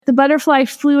the butterfly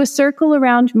flew a circle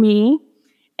around me,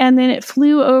 and then it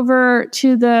flew over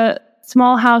to the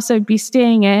small house I'd be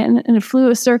staying in, and it flew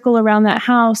a circle around that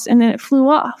house, and then it flew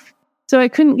off. So I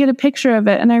couldn't get a picture of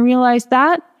it. And I realized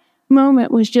that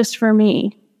moment was just for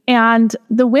me. And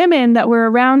the women that were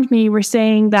around me were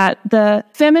saying that the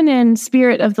feminine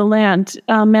spirit of the land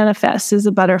manifests as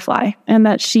a butterfly, and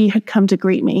that she had come to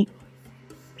greet me.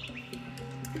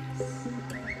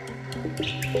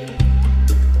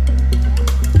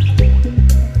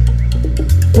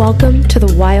 Welcome to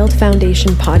the Wild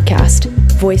Foundation podcast,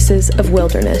 Voices of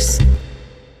Wilderness.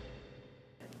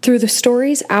 Through the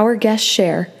stories our guests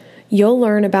share, you'll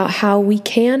learn about how we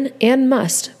can and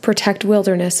must protect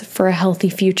wilderness for a healthy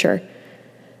future.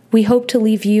 We hope to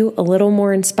leave you a little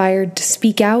more inspired to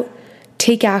speak out,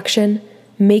 take action,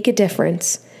 make a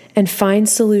difference, and find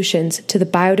solutions to the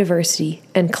biodiversity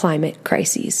and climate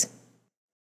crises.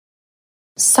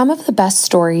 Some of the best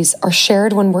stories are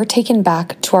shared when we're taken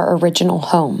back to our original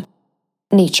home,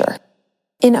 nature.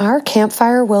 In our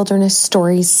Campfire Wilderness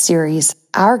Stories series,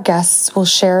 our guests will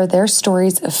share their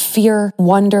stories of fear,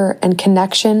 wonder, and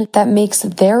connection that makes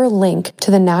their link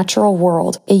to the natural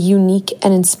world a unique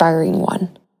and inspiring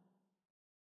one.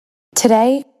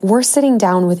 Today, we're sitting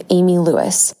down with Amy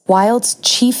Lewis, Wild's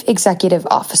Chief Executive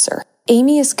Officer.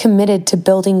 Amy is committed to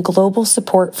building global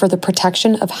support for the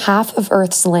protection of half of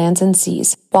Earth's lands and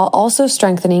seas, while also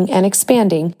strengthening and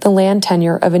expanding the land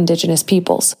tenure of Indigenous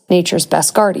peoples, nature's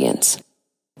best guardians.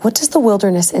 What does the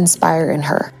wilderness inspire in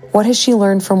her? What has she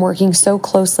learned from working so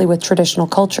closely with traditional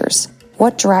cultures?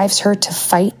 What drives her to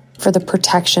fight for the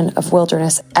protection of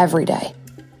wilderness every day?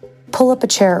 Pull up a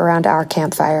chair around our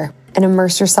campfire and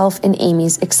immerse yourself in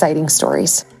Amy's exciting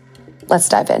stories. Let's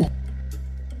dive in.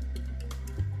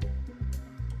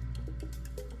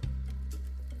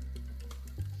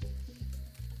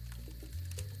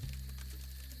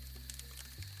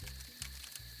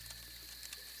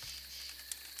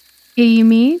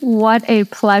 Amy, what a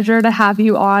pleasure to have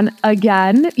you on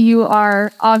again. You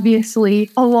are obviously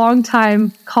a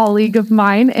longtime colleague of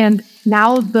mine and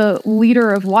now the leader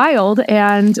of Wild,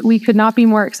 and we could not be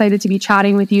more excited to be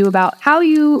chatting with you about how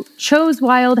you chose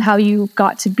Wild, how you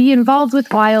got to be involved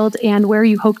with Wild, and where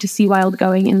you hope to see Wild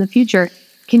going in the future.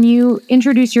 Can you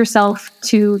introduce yourself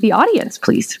to the audience,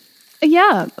 please?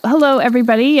 Yeah. Hello,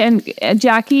 everybody. And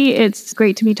Jackie, it's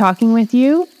great to be talking with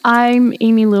you. I'm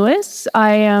Amy Lewis.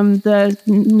 I am the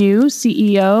new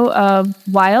CEO of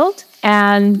Wild,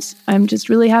 and I'm just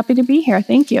really happy to be here.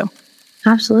 Thank you.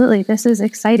 Absolutely. This is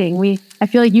exciting. I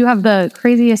feel like you have the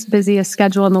craziest, busiest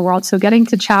schedule in the world. So getting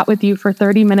to chat with you for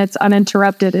 30 minutes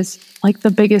uninterrupted is like the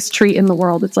biggest treat in the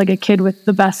world. It's like a kid with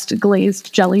the best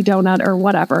glazed jelly donut or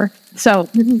whatever. So,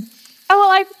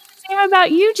 I say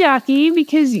about you, Jackie,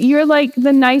 because you're like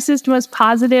the nicest, most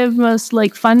positive, most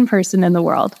like fun person in the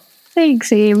world.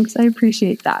 Thanks, Ames. I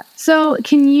appreciate that. So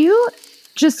can you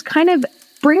just kind of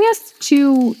bring us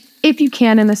to, if you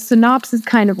can, in a synopsis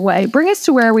kind of way, bring us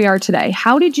to where we are today.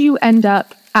 How did you end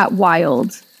up at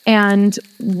Wild, and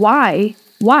why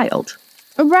Wild?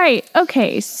 Right.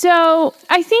 Okay. So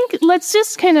I think let's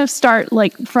just kind of start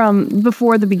like from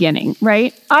before the beginning,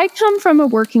 right? I come from a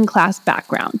working class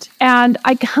background, and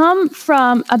I come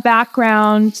from a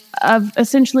background of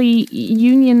essentially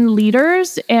union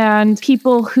leaders and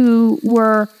people who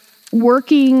were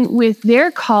working with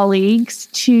their colleagues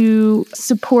to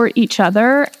support each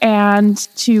other and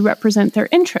to represent their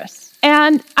interests.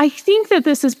 And I think that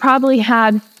this has probably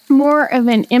had more of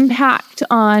an impact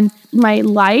on my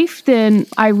life than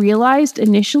I realized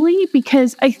initially,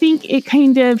 because I think it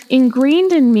kind of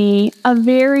ingrained in me a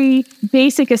very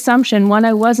basic assumption, one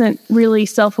I wasn't really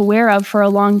self-aware of for a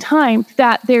long time,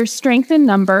 that there's strength in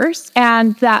numbers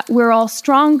and that we're all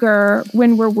stronger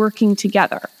when we're working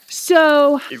together.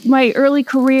 So my early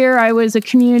career, I was a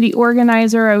community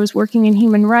organizer. I was working in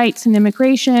human rights and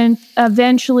immigration.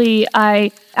 Eventually,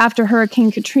 after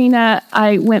Hurricane Katrina,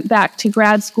 I went back to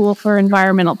grad school for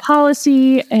environmental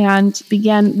policy and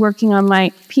began working on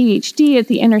my PhD at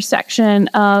the intersection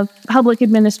of public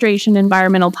administration,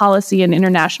 environmental policy, and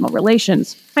international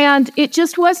relations. And it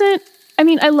just wasn't,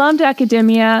 I loved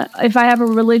academia. If I have a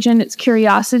religion, it's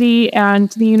curiosity, and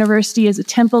the university is a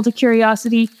temple to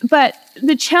curiosity. But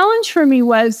the challenge for me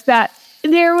was that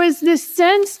there was this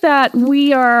sense that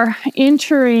we are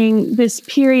entering this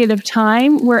period of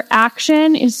time where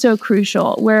action is so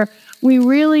crucial, where we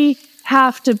really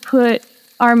have to put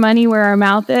our money where our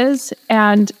mouth is.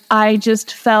 And I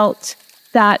just felt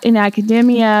that in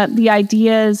academia, the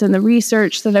ideas and the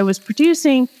research that I was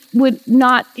producing would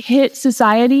not hit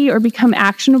society or become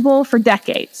actionable for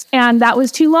decades. And that was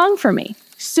too long for me.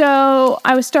 So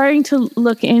I was starting to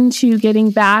look into getting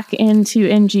back into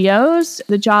NGOs.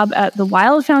 The job at the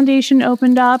Wild Foundation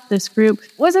opened up. This group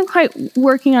wasn't quite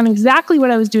working on exactly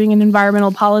what I was doing in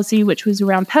environmental policy, which was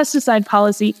around pesticide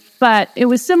policy, but it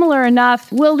was similar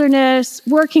enough. Wilderness,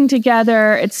 working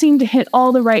together, it seemed to hit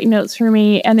all the right notes for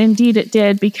me. And indeed it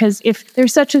did, because if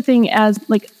there's such a thing as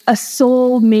like a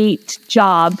soulmate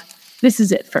job, this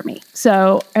is it for me.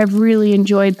 So I've really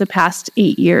enjoyed the past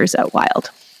 8 years at Wild.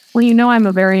 Well, I'm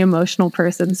a very emotional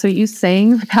person. So you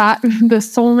saying that the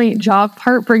soulmate job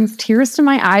part brings tears to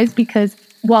my eyes because,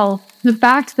 well, the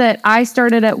fact that I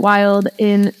started at Wild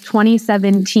in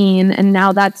 2017 and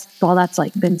now that's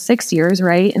like been 6 years,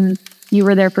 right? And you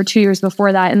were there for 2 years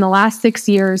before that. In the last 6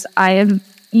 years,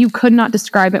 you could not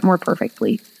describe it more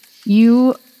perfectly.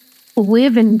 You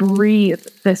live and breathe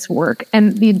this work,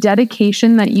 and the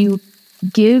dedication that you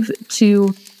give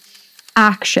to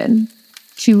action,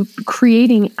 to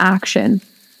creating action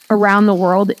around the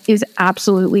world is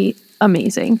absolutely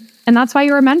amazing. And that's why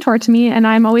you're a mentor to me, and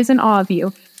I'm always in awe of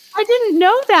you. I didn't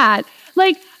know that.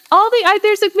 Like,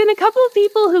 there's been a couple of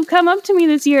people who've come up to me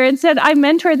this year and said I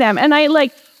mentor them, and I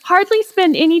hardly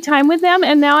spend any time with them.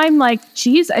 And now I'm like,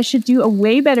 geez, I should do a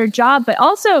way better job. But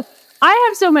also, I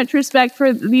have so much respect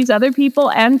for these other people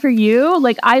and for you.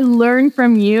 Like, I learn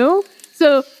from you.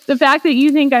 So the fact that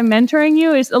you think I'm mentoring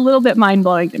you is a little bit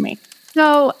mind-blowing to me.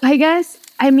 So I guess,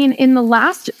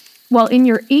 in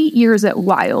your 8 years at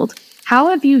Wild, how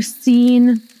have you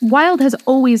seen, Wild has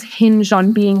always hinged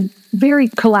on being very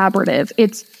collaborative.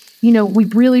 It's, we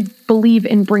really believe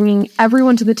in bringing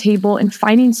everyone to the table and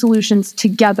finding solutions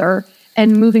together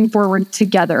and moving forward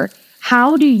together.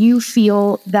 How do you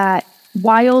feel that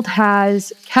Wild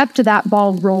has kept that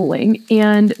ball rolling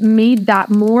and made that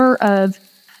more of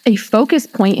a focus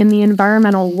point in the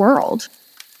environmental world?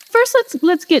 First,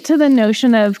 let's get to the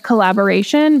notion of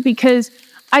collaboration, because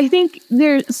I think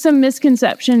there's some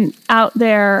misconception out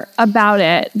there about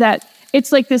it, that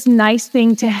it's like this nice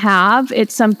thing to have.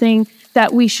 It's something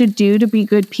that we should do to be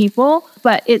good people,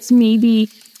 but it's maybe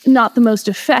not the most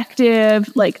effective.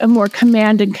 Like a more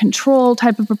command and control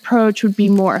type of approach would be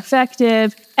more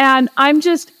effective. And I'm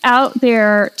just out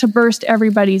there to burst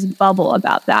everybody's bubble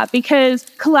about that, because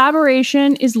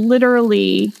collaboration is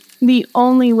literally the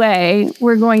only way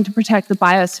we're going to protect the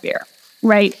biosphere,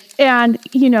 right? And,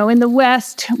 in the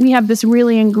West, we have this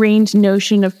really ingrained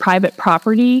notion of private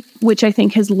property, which I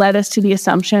think has led us to the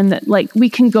assumption that,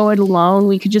 we can go it alone.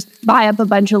 We could just buy up a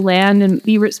bunch of land and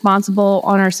be responsible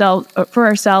for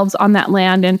ourselves on that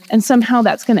land. And somehow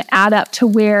that's going to add up to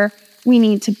where we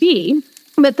need to be.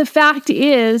 But the fact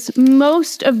is,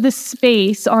 most of the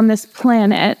space on this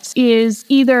planet is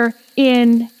either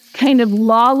in kind of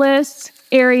lawless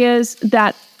areas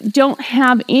that don't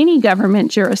have any government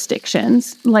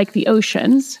jurisdictions, like the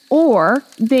oceans, or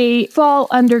they fall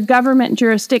under government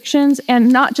jurisdictions, and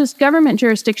not just government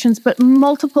jurisdictions, but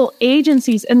multiple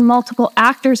agencies and multiple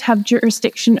actors have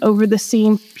jurisdiction over the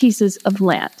same pieces of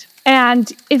land. And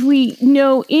if we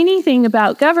know anything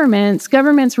about governments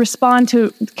respond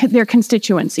to their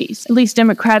constituencies. At least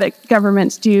democratic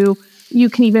governments do. You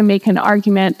can even make an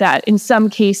argument that in some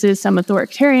cases, some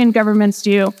authoritarian governments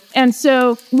do. And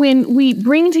so when we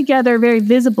bring together very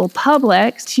visible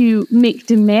publics to make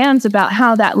demands about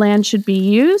how that land should be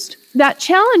used, that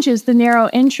challenges the narrow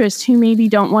interests who maybe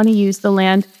don't want to use the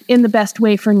land in the best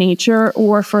way for nature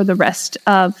or for the rest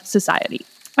of society.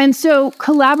 And so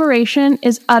collaboration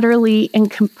is utterly and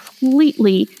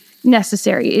completely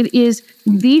necessary. It is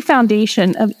the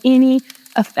foundation of any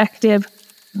effective,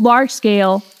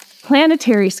 large-scale,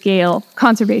 planetary scale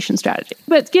conservation strategy.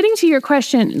 But getting to your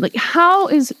question, how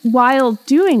is Wild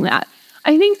doing that?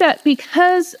 I think that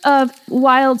because of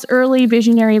Wild's early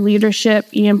visionary leadership,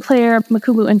 Ian Player,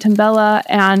 Makubu Ntambela,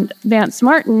 and Vance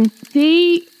Martin,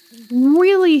 they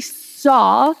really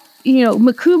saw,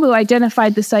 Makubu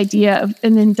identified this idea of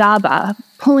an Indaba,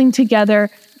 pulling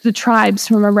together the tribes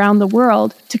from around the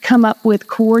world to come up with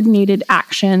coordinated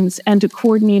actions and to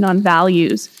coordinate on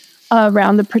values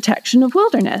around the protection of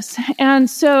wilderness. And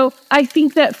so I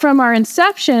think that from our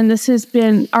inception, this has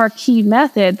been our key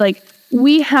method.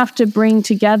 We have to bring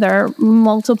together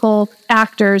multiple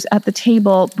actors at the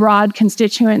table, broad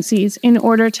constituencies, in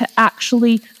order to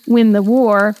actually win the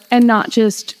war and not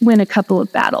just win a couple of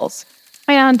battles.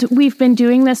 And we've been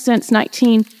doing this since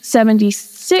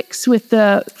 1976 with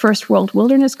the First World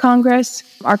Wilderness Congress.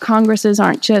 Our congresses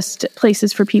aren't just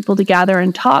places for people to gather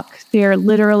and talk. They're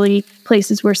literally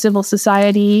places where civil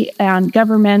society and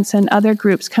governments and other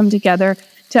groups come together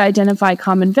to identify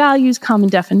common values, common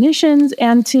definitions,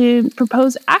 and to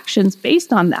propose actions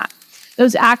based on that.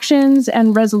 Those actions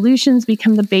and resolutions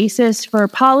become the basis for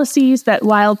policies that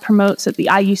Wild promotes at the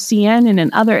IUCN and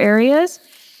in other areas.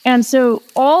 And so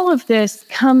all of this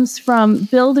comes from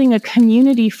building a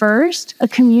community first, a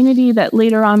community that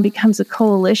later on becomes a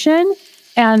coalition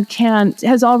and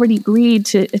has already agreed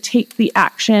to take the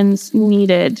actions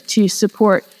needed to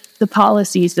support the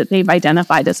policies that they've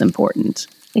identified as important.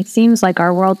 It seems like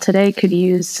our world today could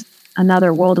use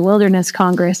another World Wilderness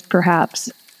Congress,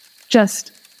 perhaps.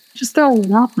 Just throw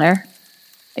it out there.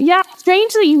 Yeah,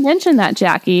 strange that you mentioned that,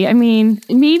 Jackie. I mean,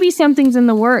 maybe something's in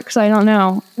the works. I don't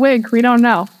know. Wig, we don't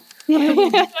know.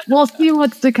 We'll see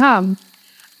what's to come.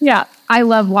 Yeah, I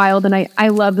love Wild, and I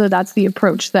love that that's the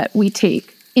approach that we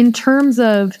take. In terms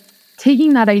of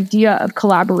taking that idea of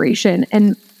collaboration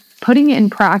and putting it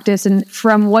in practice, and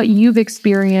from what you've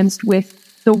experienced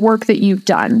with the work that you've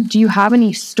done, do you have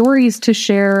any stories to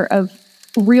share of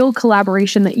real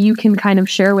collaboration that you can kind of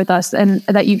share with us and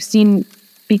that you've seen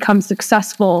become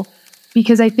successful?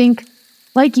 Because I think,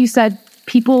 like you said,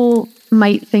 people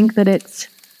might think that it's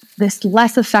this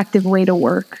less effective way to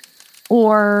work,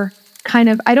 or kind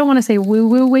of, I don't want to say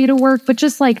woo-woo way to work, but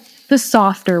just like the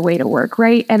softer way to work,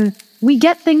 right? And we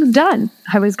get things done.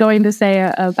 I was going to say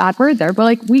a bad word there, but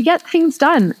like we get things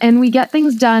done, and we get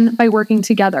things done by working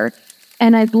together.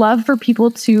 And I'd love for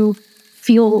people to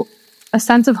feel a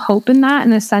sense of hope in that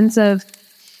and a sense of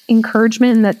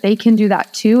encouragement and that they can do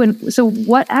that too. And so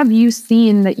what have you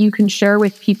seen that you can share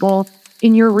with people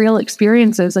in your real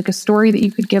experiences, like a story that you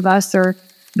could give us, or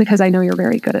because I know you're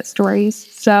very good at stories.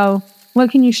 So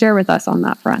what can you share with us on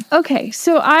that front? Okay,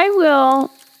 so I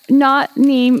will not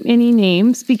name any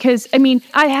names because, I mean,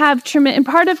 I have tremendous, and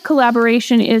part of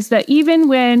collaboration is that even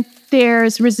when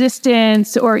there's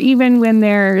resistance or even when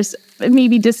there's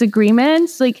maybe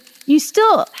disagreements, like you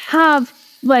still have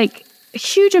like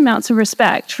huge amounts of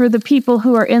respect for the people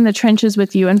who are in the trenches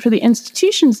with you and for the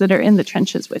institutions that are in the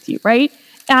trenches with you, right?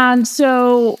 And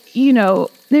so, you know,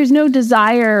 there's no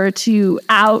desire to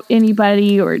out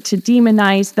anybody or to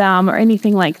demonize them or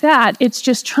anything like that. It's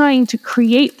just trying to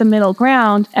create the middle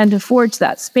ground and to forge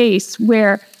that space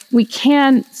where we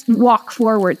can walk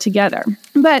forward together.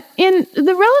 But in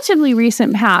the relatively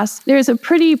recent past, there's a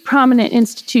pretty prominent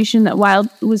institution that Wild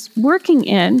was working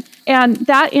in, and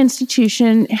that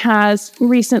institution has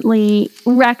recently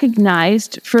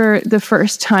recognized for the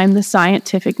first time the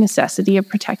scientific necessity of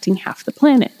protecting half the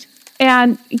planet.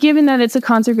 And given that it's a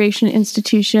conservation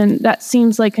institution, that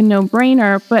seems like a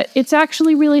no-brainer, but it's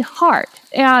actually really hard.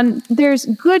 And there's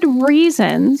good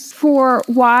reasons for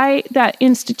why that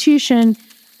institution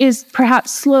is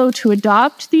perhaps slow to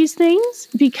adopt these things,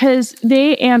 because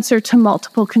they answer to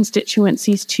multiple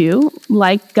constituencies too,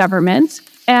 like governments,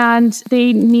 and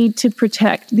they need to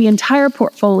protect the entire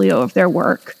portfolio of their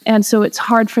work. And so it's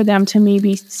hard for them to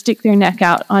maybe stick their neck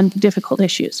out on difficult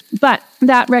issues. But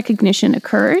that recognition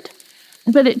occurred,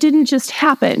 but it didn't just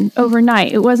happen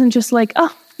overnight. It wasn't just like,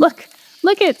 oh, look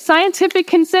at scientific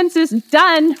consensus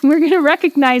done. We're going to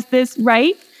recognize this,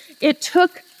 right? It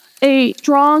took a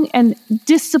strong and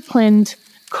disciplined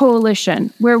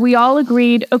coalition where we all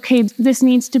agreed, okay, this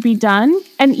needs to be done.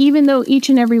 And even though each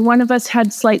and every one of us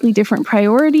had slightly different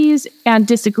priorities and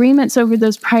disagreements over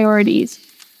those priorities,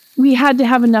 we had to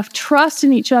have enough trust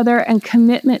in each other and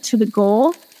commitment to the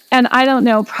goal. And I don't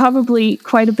know, probably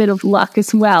quite a bit of luck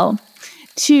as well,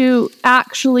 to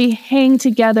actually hang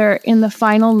together in the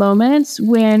final moments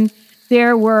when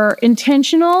there were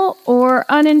intentional or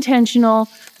unintentional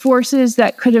forces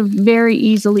that could have very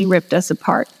easily ripped us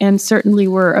apart, and certainly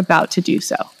were about to do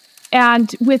so.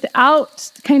 And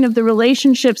without kind of the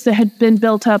relationships that had been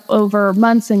built up over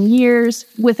months and years,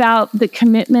 without the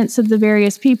commitments of the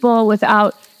various people,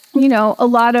 without, you know, a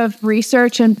lot of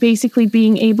research and basically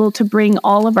being able to bring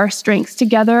all of our strengths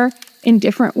together in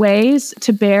different ways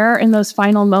to bear in those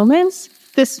final moments,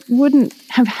 this wouldn't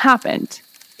have happened.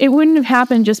 It wouldn't have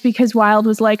happened just because Wild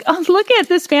was like, oh, look at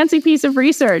this fancy piece of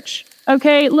research.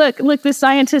 Okay, look, this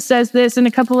scientist says this, and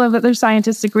a couple of other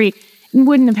scientists agree. It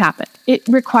wouldn't have happened. It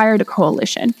required a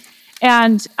coalition.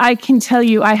 And I can tell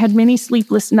you, I had many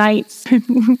sleepless nights,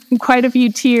 quite a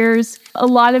few tears, a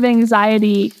lot of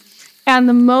anxiety. And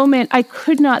the moment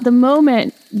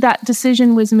that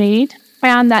decision was made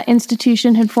and that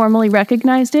institution had formally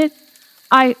recognized it,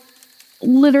 I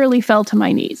literally fell to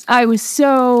my knees. I was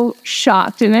so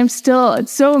shocked, and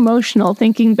it's so emotional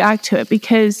thinking back to it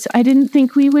because I didn't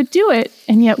think we would do it,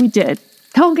 and yet we did.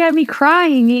 Don't get me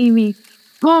crying, Amy.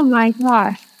 Oh my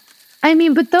gosh. I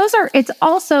mean, but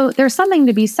there's something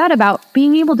to be said about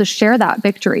being able to share that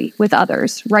victory with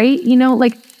others, right? You know,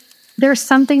 like there's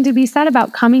something to be said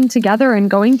about coming together and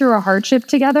going through a hardship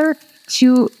together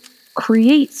to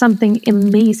create something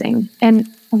amazing and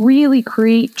really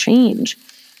create change.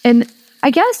 And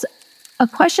I guess a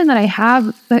question that I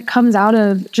have that comes out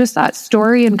of just that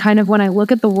story and kind of when I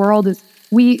look at the world is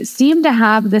we seem to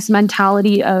have this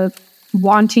mentality of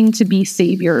wanting to be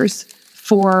saviors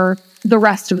for the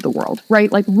rest of the world,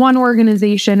 right? Like one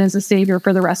organization is a savior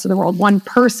for the rest of the world. One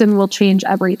person will change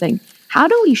everything. How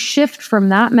do we shift from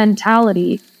that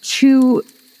mentality to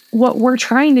what we're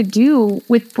trying to do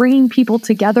with bringing people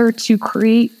together to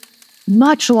create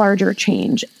much larger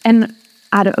change and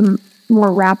at a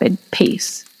more rapid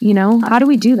pace? You know, how do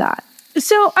we do that?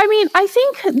 So, I mean, I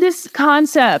think this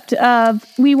concept of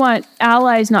we want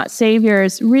allies, not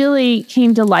saviors, really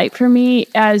came to light for me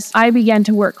as I began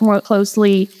to work more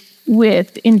closely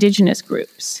with Indigenous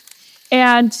groups.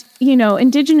 And, you know,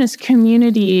 Indigenous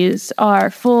communities are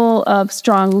full of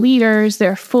strong leaders.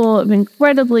 They're full of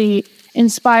incredibly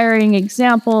inspiring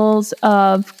examples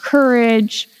of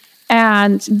courage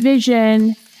and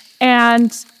vision.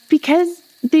 And because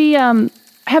they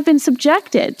have been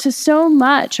subjected to so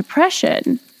much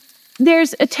oppression,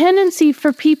 there's a tendency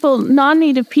for people,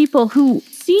 non-Native people who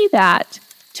see that,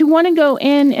 to want to go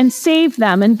in and save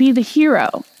them and be the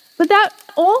hero. But that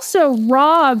also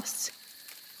robs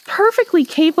perfectly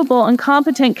capable and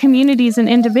competent communities and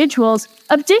individuals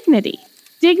of dignity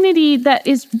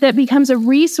that becomes a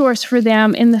resource for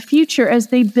them in the future as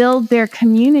they build their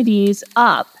communities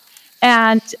up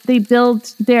and they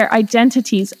build their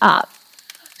identities up.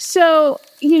 So,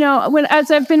 you know,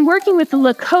 as I've been working with the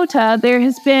Lakota, there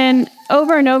has been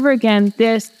over and over again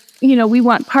this, you know, we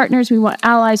want partners, we want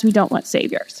allies, we don't want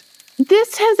saviors.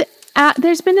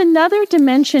 There's been another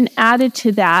dimension added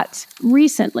to that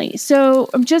recently. So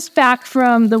just back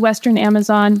from the Western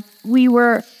Amazon,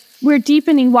 we're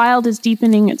deepening, WILD is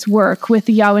deepening its work with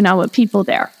the Yawanawa people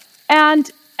there.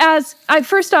 And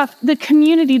first off, the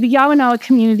Yawanawa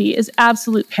community is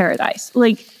absolute paradise.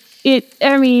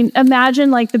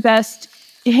 Imagine like the best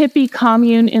hippie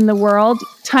commune in the world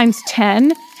times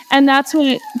 10. And that's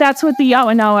what the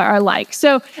Yawanawa are like.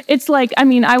 So it's like, I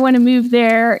mean, I want to move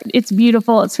there. It's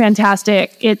beautiful. It's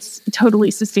fantastic. It's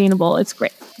totally sustainable. It's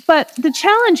great. But the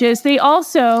challenge is they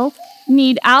also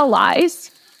need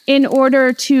allies in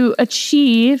order to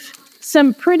achieve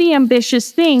some pretty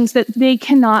ambitious things that they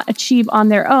cannot achieve on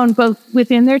their own, both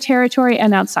within their territory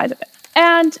and outside of it.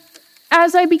 And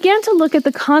as I began to look at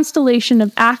the constellation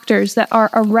of actors that are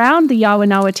around the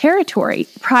Yawanawa territory,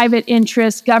 private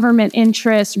interests, government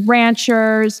interests,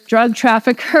 ranchers, drug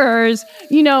traffickers,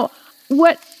 you know,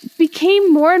 what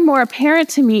became more and more apparent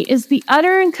to me is the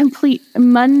utter and complete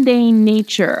mundane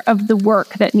nature of the work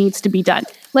that needs to be done.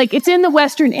 Like, it's in the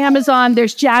Western Amazon,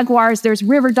 there's jaguars, there's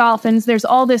river dolphins, there's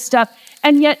all this stuff.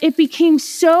 And yet it became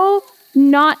so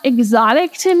not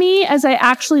exotic to me as I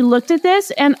actually looked at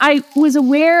this. And I was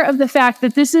aware of the fact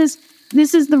that this is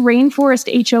the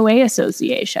Rainforest HOA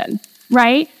Association,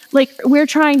 right? Like, the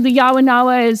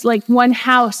Yawanawa is like one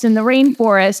house in the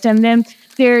rainforest. And then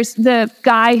there's the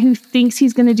guy who thinks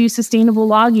he's going to do sustainable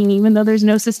logging, even though there's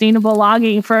no sustainable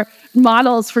logging for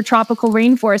models for tropical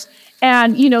rainforest.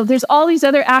 And, you know, there's all these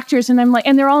other actors, and I'm like,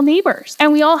 and they're all neighbors.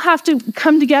 And we all have to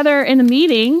come together in a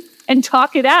meeting and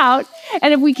talk it out.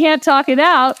 And if we can't talk it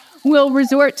out, we'll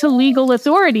resort to legal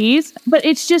authorities. But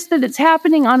it's just that it's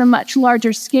happening on a much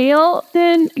larger scale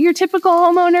than your typical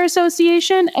homeowner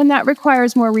association, and that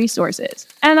requires more resources.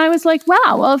 And I was like,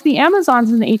 wow, well, if the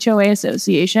Amazon's an HOA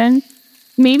association,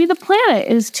 maybe the planet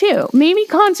is too. Maybe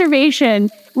conservation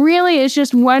really is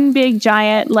just one big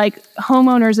giant like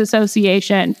homeowners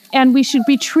association. And we should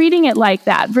be treating it like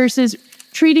that versus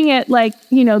treating it like,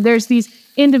 you know, there's these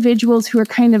individuals who are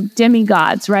kind of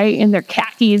demigods, right? In their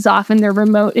khakis off in their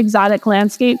remote exotic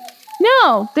landscape.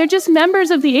 No, they're just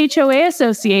members of the HOA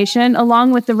association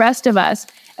along with the rest of us.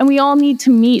 And we all need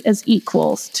to meet as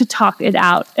equals to talk it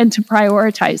out and to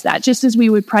prioritize that, just as we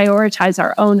would prioritize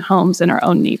our own homes and our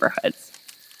own neighborhoods.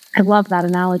 I love that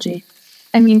analogy.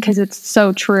 I mean, because it's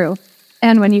so true.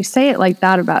 And when you say it like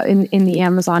that about in the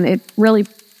Amazon, it really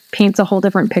paints a whole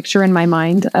different picture in my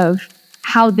mind of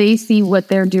how they see what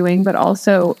they're doing, but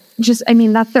also just, I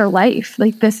mean, that's their life.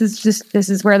 Like, this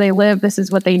is where they live. This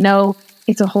is what they know.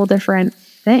 It's a whole different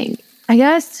thing. I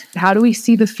guess, how do we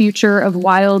see the future of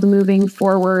WILD moving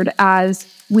forward as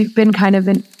we've been kind of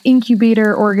an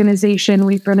incubator organization?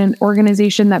 We've been an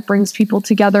organization that brings people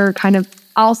together, kind of,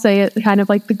 I'll say it, kind of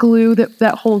like the glue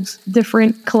that holds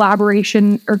different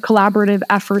collaboration or collaborative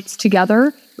efforts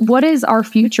together. What is our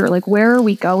future? Like, where are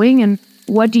we going? And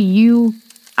what do you,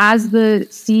 as the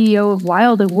CEO of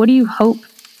WILD, what do you hope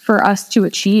for us to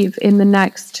achieve in the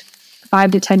next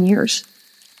 5 to 10 years?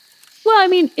 Well, I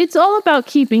mean, it's all about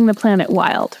keeping the planet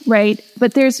wild, right?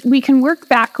 But we can work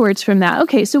backwards from that.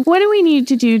 Okay, so what do we need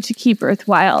to do to keep Earth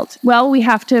wild? Well, we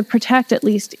have to protect at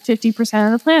least 50%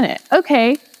 of the planet.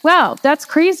 Okay, wow, that's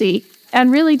crazy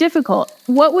and really difficult.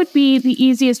 What would be the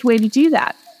easiest way to do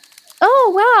that?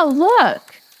 Oh, wow,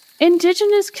 look.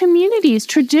 Indigenous communities,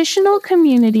 traditional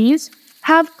communities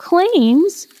have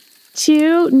claims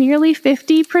to nearly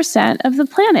 50% of the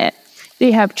planet.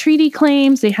 They have treaty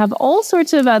claims. They have all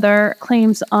sorts of other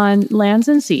claims on lands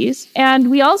and seas.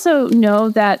 And we also know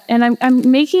that, and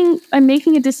I'm making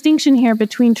a distinction here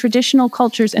between traditional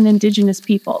cultures and indigenous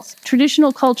peoples.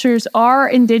 Traditional cultures are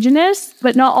indigenous,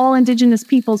 but not all indigenous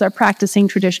peoples are practicing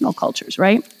traditional cultures,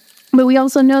 right? But we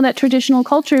also know that traditional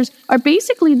cultures are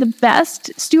basically the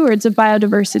best stewards of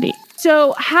biodiversity.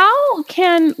 So how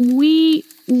can we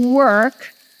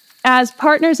work as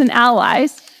partners and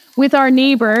allies with our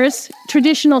neighbors,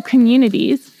 traditional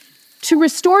communities, to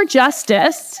restore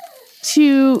justice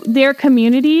to their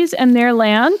communities and their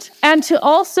land, and to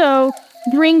also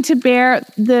bring to bear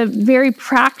the very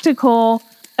practical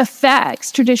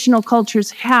effects traditional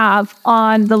cultures have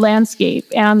on the landscape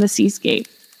and the seascape?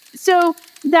 So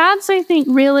that's, I think,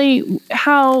 really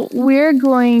how we're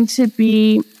going to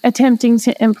be attempting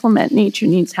to implement Nature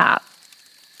Needs HAP,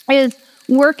 is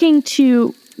working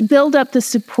to build up the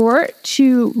support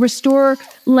to restore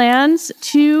lands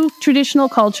to traditional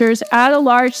cultures at a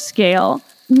large scale,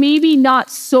 maybe not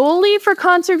solely for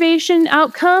conservation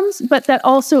outcomes, but that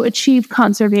also achieve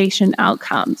conservation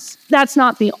outcomes. That's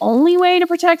not the only way to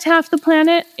protect half the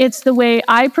planet. It's the way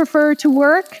I prefer to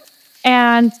work,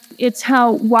 and it's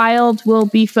how WILD will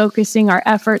be focusing our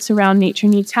efforts around Nature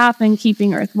Needs HAP and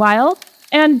keeping Earth wild.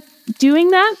 And doing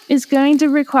that is going to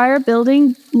require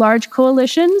building large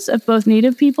coalitions of both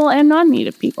Native people and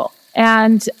non-Native people.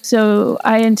 And so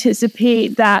I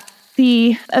anticipate that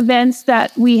the events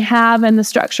that we have and the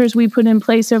structures we put in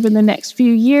place over the next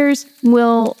few years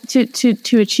will,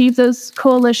 to achieve those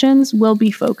coalitions, will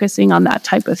be focusing on that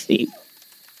type of theme.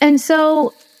 And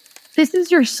so this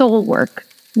is your soul work.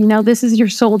 This is your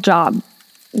soul job.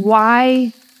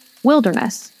 Why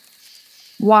wilderness?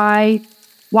 Why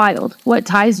wild? What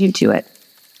ties you to it?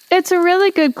 It's a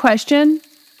really good question.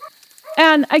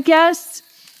 And I guess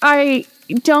I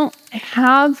don't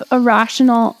have a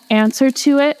rational answer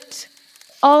to it.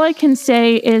 All I can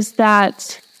say is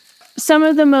that some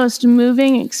of the most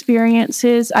moving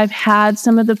experiences I've had,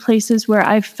 some of the places where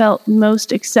I've felt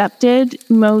most accepted,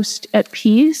 most at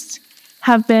peace,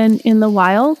 have been in the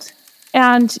wild.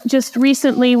 And just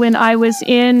recently, when I was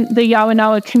in the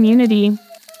Yawanawa community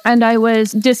and I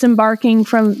was disembarking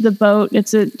from the boat,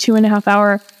 it's a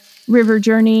 2.5-hour river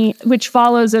journey, which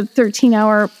follows a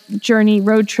 13-hour journey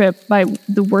road trip by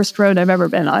the worst road I've ever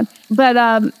been on.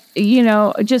 But,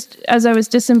 just as I was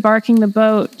disembarking the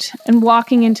boat and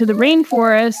walking into the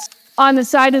rainforest, on the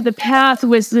side of the path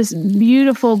was this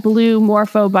beautiful blue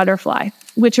morpho butterfly,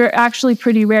 which are actually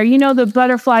pretty rare. The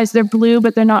butterflies, they're blue,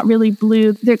 but they're not really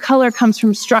blue. Their color comes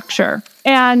from structure.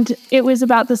 And it was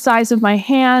about the size of my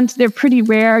hand. They're pretty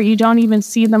rare. You don't even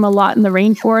see them a lot in the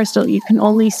rainforest. You can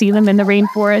only see them in the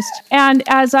rainforest. And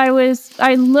as I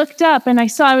looked up and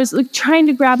I was trying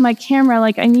to grab my camera,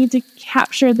 like I need to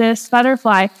capture this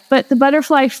butterfly. But the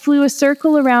butterfly flew a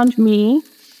circle around me,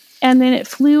 and then it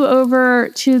flew over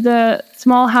to the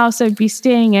small house I'd be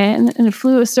staying in, and it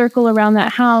flew a circle around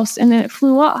that house, and then it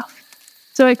flew off.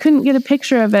 So I couldn't get a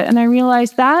picture of it. And I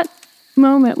realized that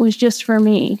moment was just for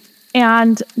me.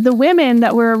 And the women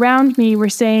that were around me were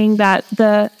saying that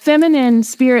the feminine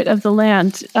spirit of the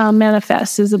land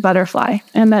manifests as a butterfly,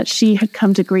 and that she had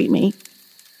come to greet me.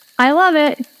 I love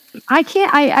it.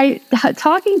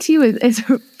 Talking to you is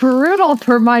brutal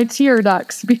for my tear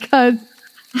ducts, because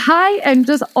I am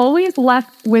just always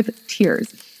left with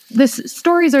tears.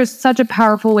 Stories are such a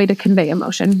powerful way to convey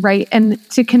emotion, right? And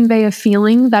to convey a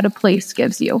feeling that a place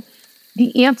gives you.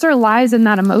 The answer lies in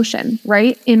that emotion,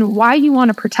 right? In why you want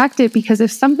to protect it, because if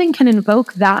something can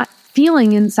invoke that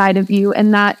feeling inside of you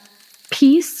and that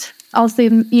peace, I'll say,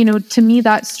 to me,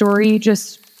 that story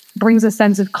just brings a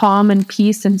sense of calm and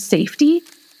peace and safety,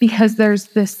 because there's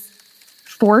this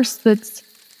force that's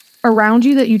around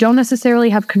you that you don't necessarily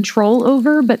have control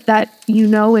over, but that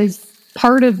is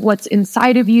part of what's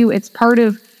inside of you. It's part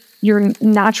of your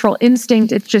natural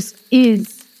instinct. It just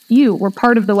is you. We're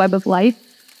part of the web of life.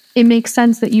 It makes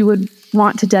sense that you would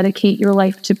want to dedicate your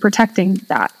life to protecting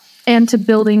that and to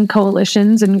building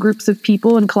coalitions and groups of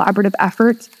people and collaborative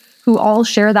efforts who all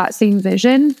share that same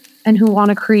vision and who want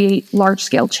to create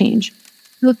large-scale change.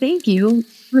 So thank you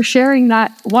for sharing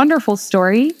that wonderful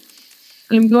story.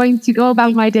 I'm going to go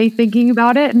about my day thinking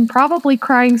about it and probably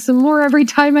crying some more every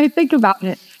time I think about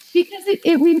it. because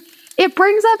it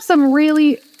brings up some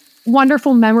really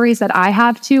wonderful memories that I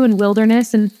have too in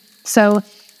wilderness. And so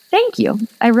thank you.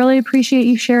 I really appreciate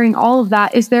you sharing all of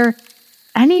that. Is there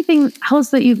anything else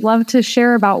that you'd love to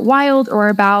share about Wild or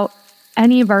about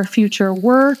any of our future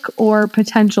work or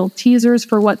potential teasers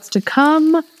for what's to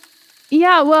come?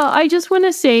 Yeah, well, I just want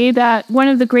to say that one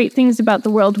of the great things about the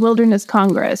World Wilderness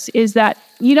Congress is that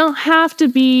you don't have to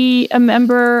be a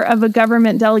member of a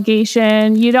government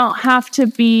delegation. You don't have to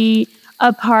be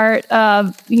a part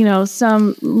of,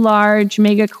 some large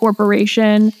mega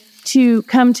corporation to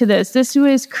come to this. This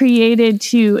was created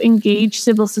to engage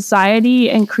civil society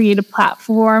and create a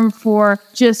platform for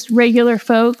just regular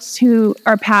folks who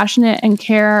are passionate and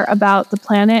care about the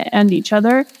planet and each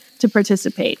other to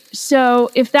participate.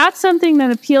 So if that's something that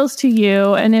appeals to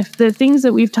you, and if the things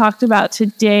that we've talked about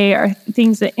today are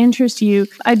things that interest you,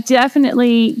 I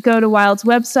definitely go to Wild's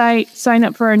website, sign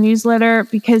up for our newsletter,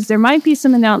 because there might be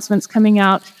some announcements coming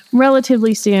out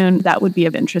relatively soon that would be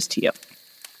of interest to you.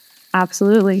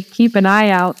 Absolutely. Keep an eye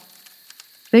out.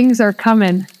 Things are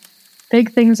coming.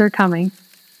 Big things are coming.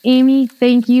 Amy,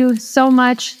 thank you so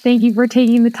much. Thank you for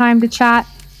taking the time to chat.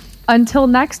 Until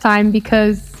next time,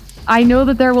 because I know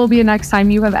that there will be a next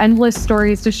time. You have endless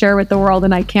stories to share with the world,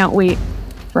 and I can't wait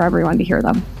for everyone to hear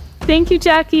them. Thank you,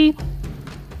 Jackie.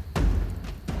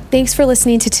 Thanks for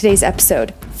listening to today's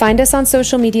episode. Find us on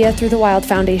social media through the Wild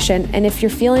Foundation, and if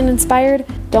you're feeling inspired,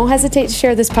 don't hesitate to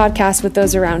share this podcast with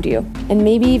those around you, and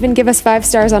maybe even give us 5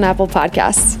 stars on Apple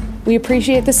Podcasts. We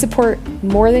appreciate the support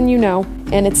more than you know,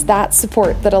 and it's that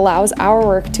support that allows our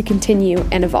work to continue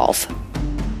and evolve.